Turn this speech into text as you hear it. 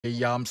พย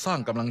ายามสร้าง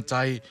กำลังใจ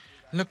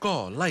แล้วก็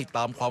ไล่ต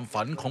ามความ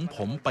ฝันของผ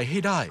มไปให้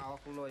ได้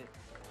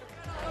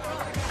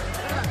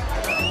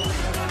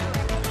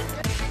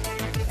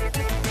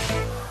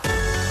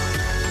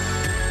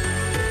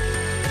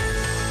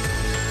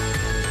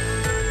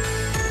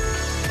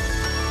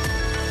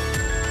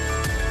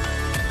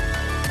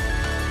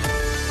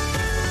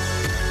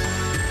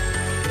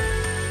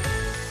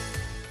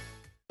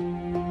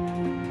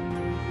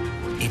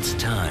It's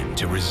time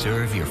to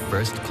reserve your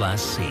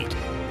first-class seat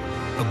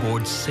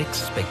aboard 6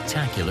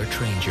 spectacular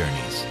train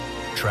journeys,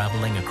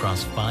 traveling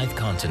across 5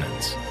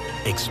 continents,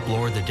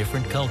 explore the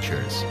different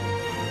cultures,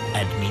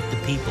 and meet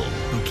the people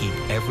who keep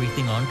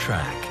everything on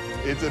track.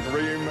 It's a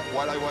dream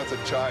while I was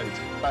a child.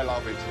 I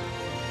love it.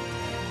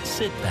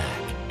 Sit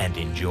back and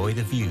enjoy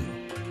the view.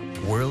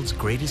 World's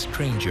greatest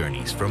train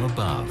journeys from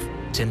above,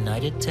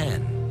 tonight at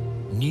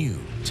 10. New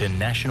to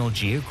National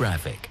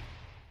Geographic.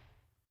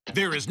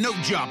 There is no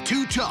job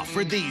too tough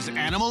for these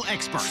animal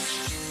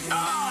experts.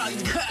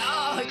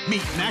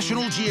 Meet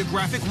National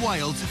Geographic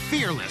Wild's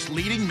fearless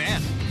leading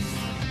men.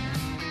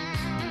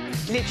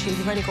 Literally,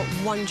 you've only got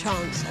one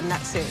chance, and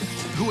that's it.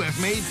 Who have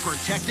made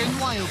protecting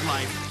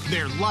wildlife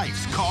their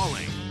life's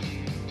calling.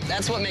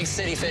 That's what makes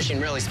city fishing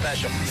really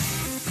special.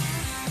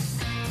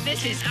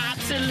 This is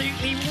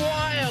absolutely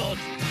wild!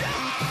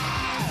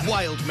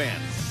 Wild Men,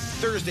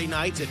 Thursday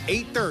nights at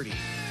 8:30.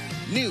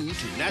 New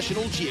to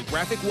National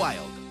Geographic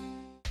Wild.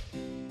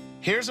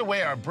 Here's a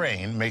way our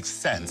brain makes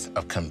sense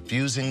of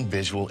confusing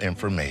visual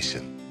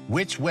information.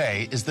 Which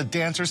way is the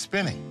dancer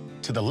spinning?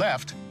 To the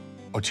left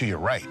or to your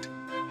right?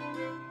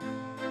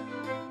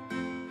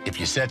 If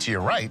you said to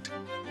your right,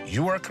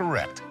 you are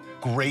correct.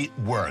 Great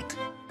work.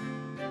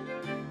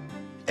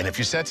 And if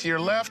you said to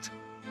your left,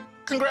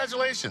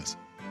 congratulations,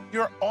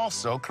 you're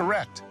also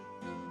correct.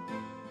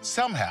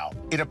 Somehow,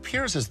 it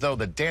appears as though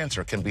the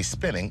dancer can be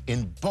spinning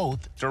in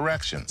both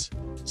directions.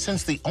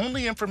 Since the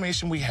only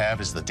information we have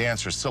is the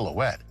dancer's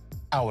silhouette,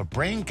 our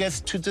brain gets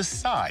to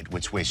decide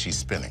which way she's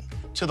spinning,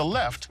 to the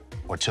left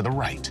or to the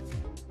right.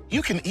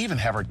 You can even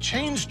have her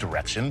change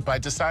direction by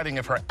deciding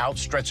if her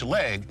outstretched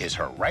leg is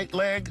her right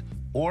leg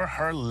or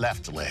her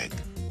left leg.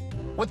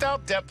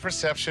 Without depth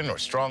perception or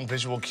strong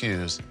visual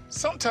cues,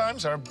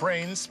 sometimes our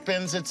brain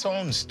spins its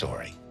own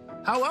story.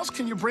 How else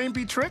can your brain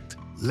be tricked?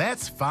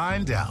 Let's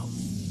find out.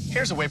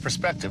 Here's a way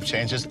perspective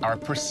changes our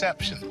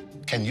perception.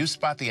 Can you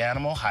spot the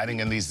animal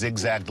hiding in these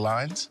zigzagged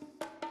lines?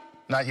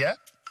 Not yet?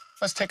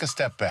 Let's take a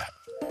step back.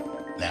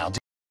 Now,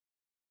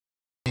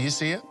 do you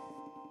see it?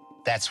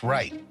 That's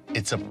right,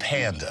 it's a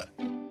panda.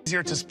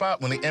 Easier to spot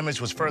when the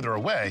image was further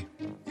away.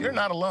 You're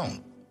not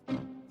alone.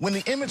 When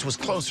the image was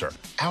closer,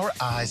 our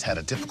eyes had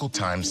a difficult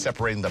time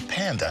separating the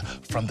panda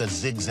from the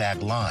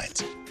zigzag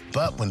lines.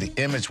 But when the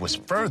image was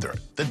further,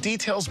 the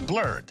details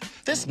blurred.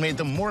 This made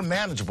them more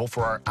manageable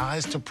for our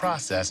eyes to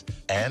process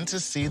and to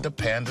see the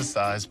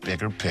panda-sized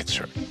bigger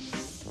picture.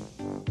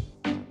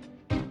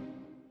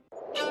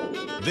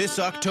 This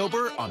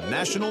October on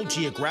National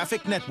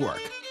Geographic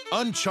Network,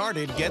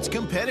 Uncharted gets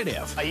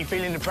competitive. Are you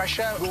feeling the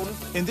pressure, Gordon?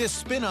 In this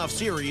spin-off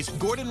series,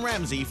 Gordon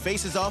Ramsay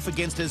faces off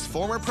against his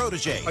former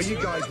protege. Are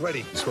you guys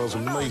ready? It smells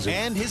amazing.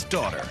 And his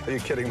daughter. Are you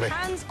kidding me?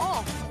 Hands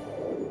off.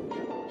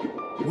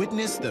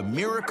 Witness the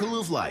miracle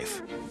of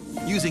life.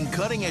 Using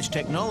cutting-edge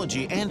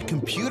technology and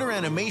computer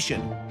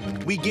animation,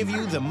 we give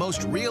you the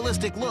most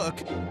realistic look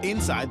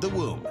inside the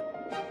womb.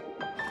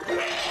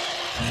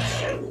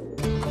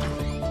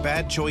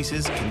 Bad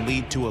choices can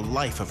lead to a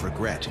life of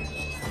regret.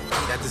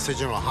 That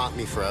decision will haunt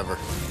me forever.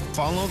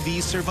 Follow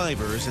these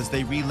survivors as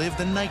they relive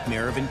the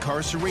nightmare of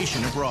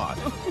incarceration abroad.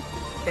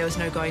 There was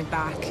no going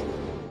back.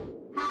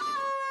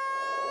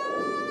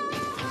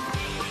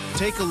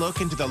 Take a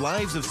look into the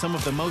lives of some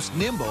of the most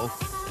nimble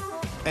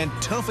and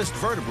toughest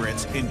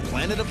vertebrates in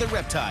Planet of the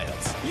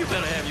Reptiles. You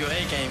better have your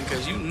A game,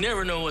 because you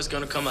never know what's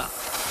going to come out.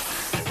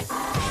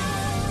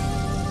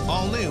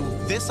 All new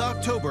this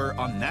October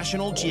on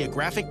National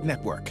Geographic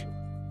Network.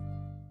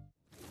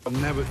 I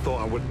never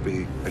thought I would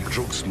be a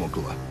drug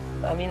smuggler.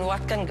 I mean,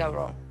 what can go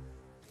wrong?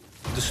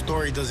 The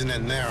story doesn't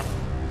end there.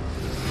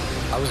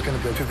 I was going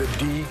to go to the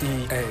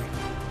DEA,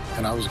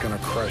 and I was going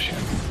to crush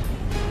him.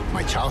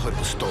 My childhood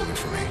was stolen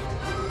from me.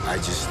 I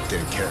just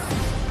didn't care.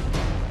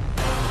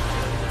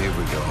 Here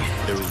we go.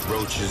 There was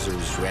roaches, there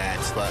was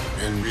rats, but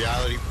in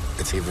reality,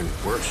 it's even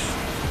worse.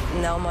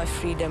 Now my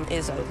freedom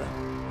is over.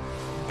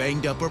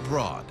 Banged Up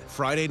Abroad,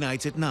 Friday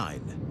nights at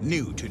 9,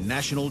 new to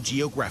National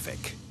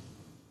Geographic.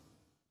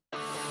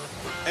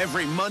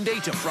 Every Monday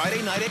to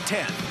Friday night at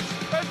 10.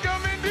 Let's go,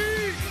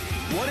 Mindy!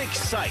 What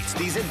excites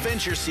these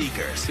adventure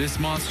seekers? This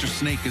monster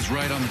snake is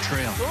right on the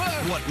trail.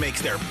 What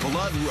makes their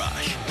blood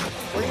rush?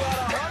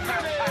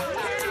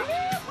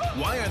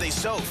 Why are they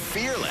so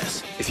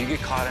fearless? If you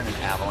get caught in an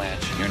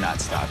avalanche, you're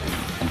not stopping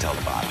until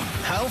the bottom.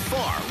 How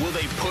far will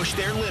they push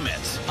their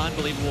limits?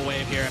 Unbelievable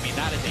wave here. I mean,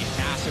 that is a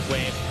massive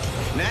wave.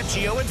 Nat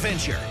Geo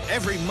Adventure,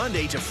 every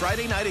Monday to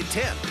Friday night at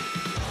 10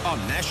 on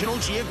National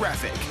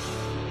Geographic.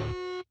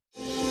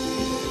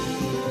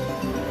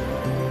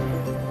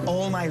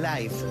 All my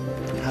life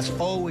has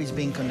always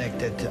been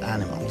connected to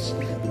animals.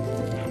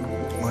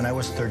 When I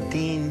was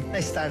 13, I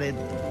started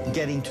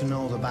getting to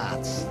know the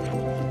bats.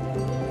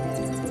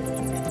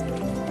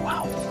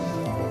 Wow.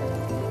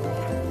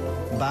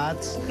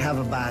 Bats have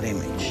a bad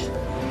image.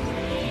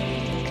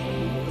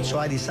 So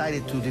I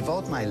decided to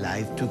devote my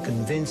life to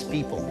convince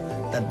people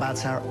that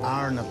bats are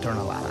our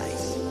nocturnal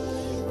allies.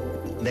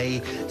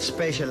 They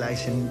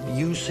specialize in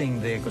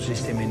using the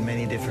ecosystem in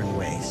many different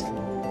ways.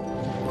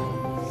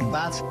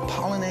 Bats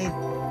pollinate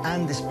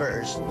and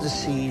disperse the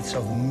seeds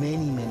of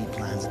many, many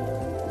plants.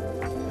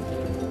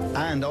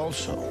 And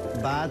also,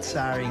 bats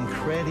are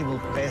incredible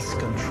pest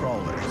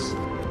controllers.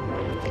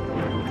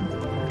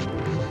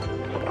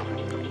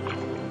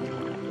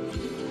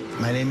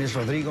 My name is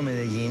Rodrigo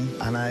Medellin,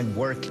 and I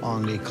work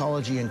on the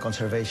ecology and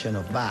conservation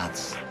of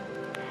bats.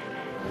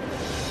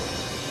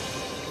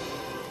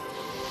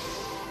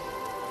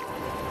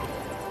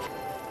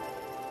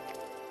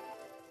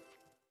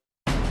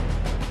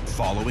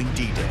 Following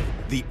D-Day,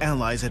 the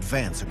Allies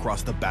advance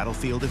across the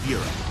battlefield of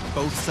Europe,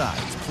 both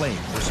sides playing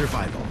for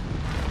survival.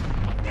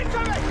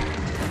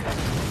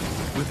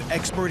 With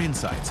expert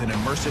insights and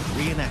immersive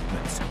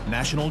reenactments,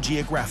 National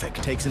Geographic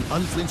takes an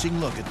unflinching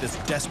look at this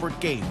desperate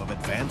game of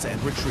advance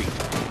and retreat.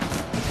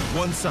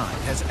 One side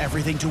has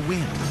everything to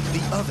win,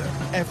 the other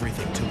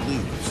everything to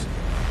lose.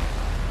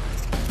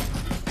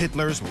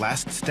 Hitler's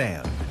Last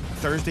Stand,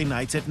 Thursday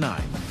nights at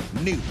 9,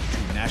 new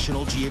to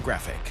National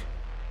Geographic.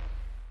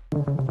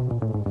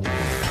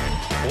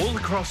 All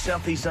across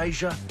Southeast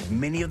Asia,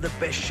 many of the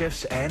best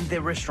chefs and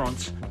their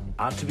restaurants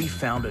are to be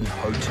found in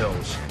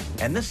hotels.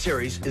 And this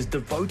series is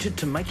devoted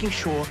to making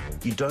sure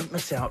you don't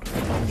miss out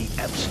on the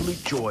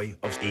absolute joy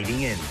of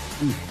eating in.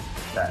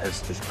 That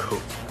is just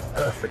cooked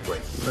perfectly.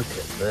 Look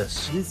at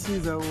this. This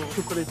is our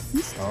chocolate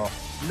feast. Oh,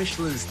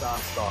 Michelin star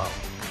style.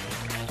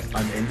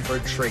 I'm in for a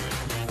treat.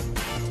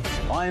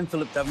 I am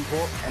Philip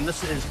Davenport, and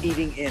this is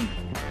Eating In.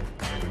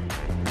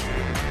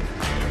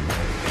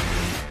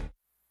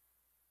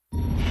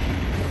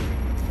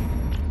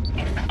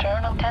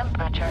 External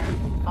temperature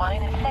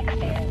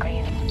 -60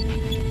 degrees.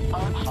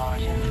 On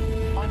margin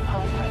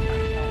 100.